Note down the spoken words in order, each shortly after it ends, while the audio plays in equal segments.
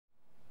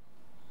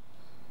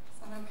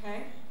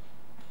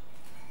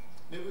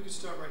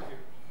start right here.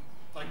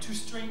 Like two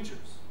strangers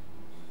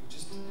who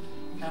just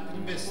happen to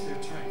miss their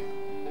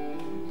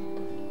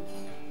train.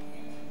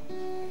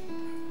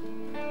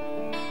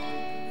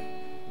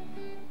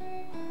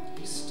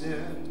 He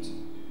stepped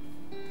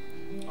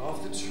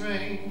off the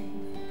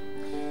train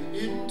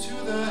into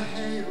the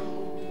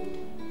hail.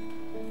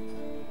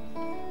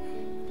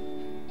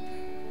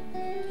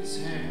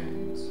 His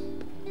hands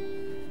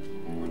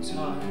were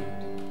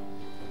tired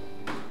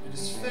and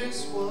his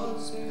face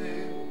was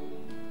pale.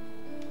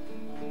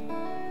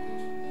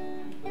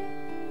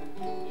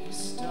 He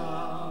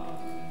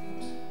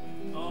stopped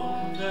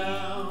on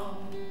down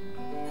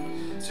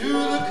to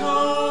the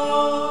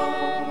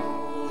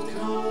cold,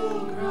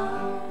 cold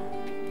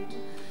ground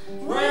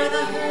where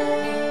the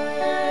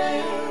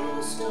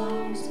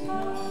hailstones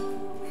pound,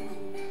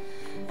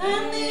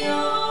 and the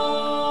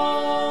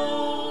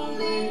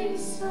only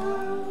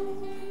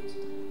sound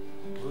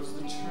was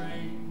the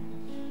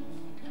train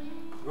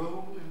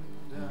rolling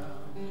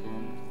down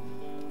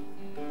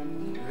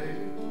the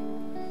rail.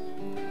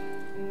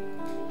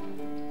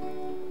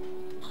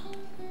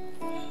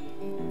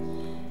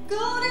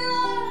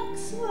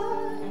 Goldilocks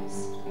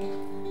was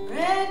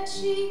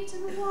red-cheeked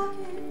and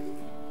walking.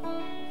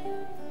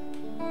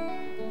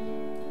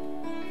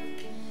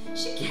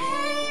 She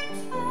came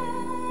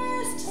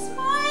fast,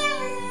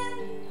 smiling,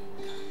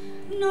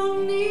 no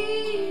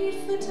need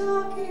for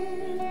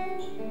talking.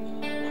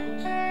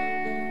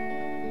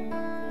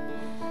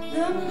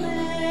 The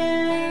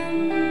man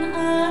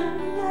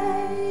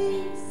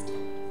unlaced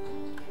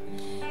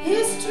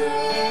his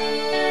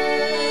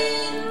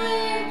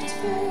train-wrecked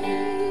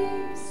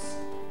face,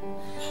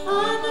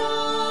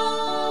 unarmed,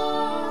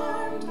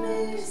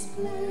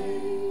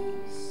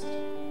 misplaced,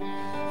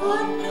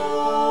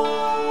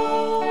 unknown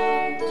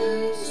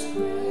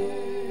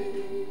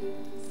disgrace.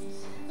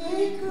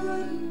 They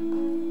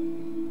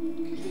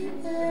couldn't keep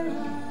their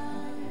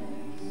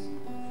eyes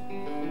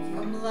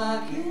from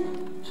locking.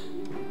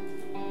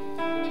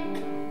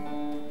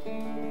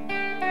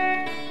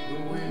 The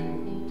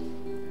wind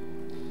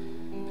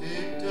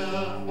picked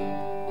up,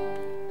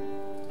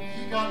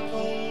 he got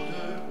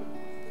bolder.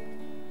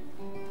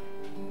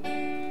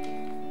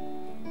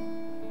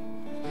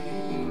 He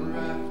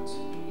wrapped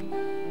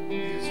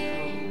his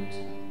coat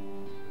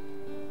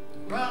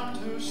around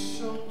her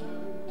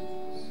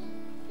shoulders.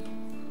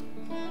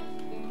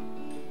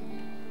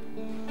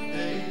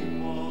 They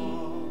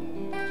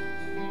walked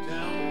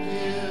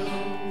downhill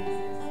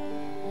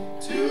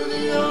to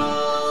the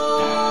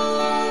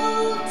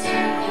old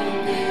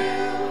town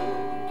mill,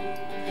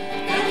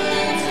 and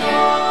they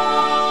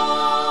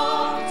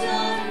talked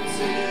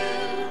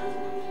until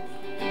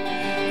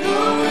the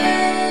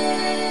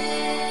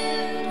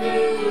wind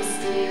grew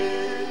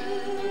still.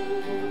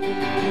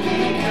 He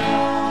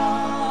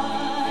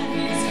got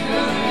his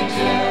courage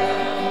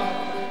up,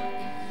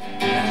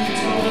 and he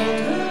told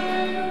her,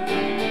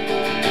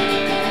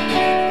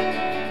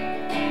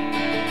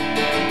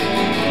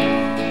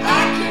 I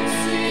can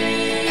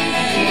see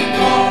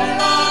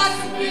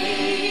Goldilocks be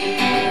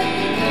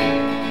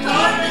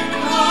carving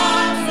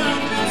hard from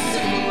the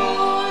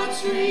sycamore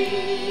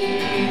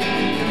tree,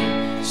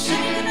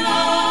 shaking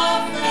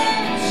off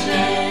them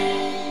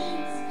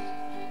chains.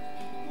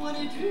 What a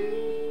dream.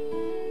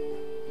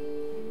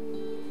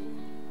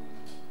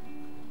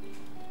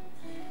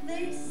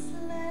 They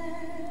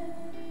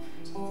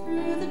slept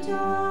through the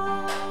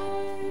dark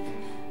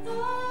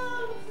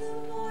of the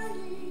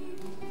morning.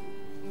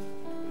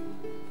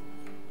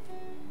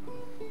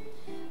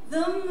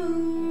 The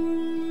moon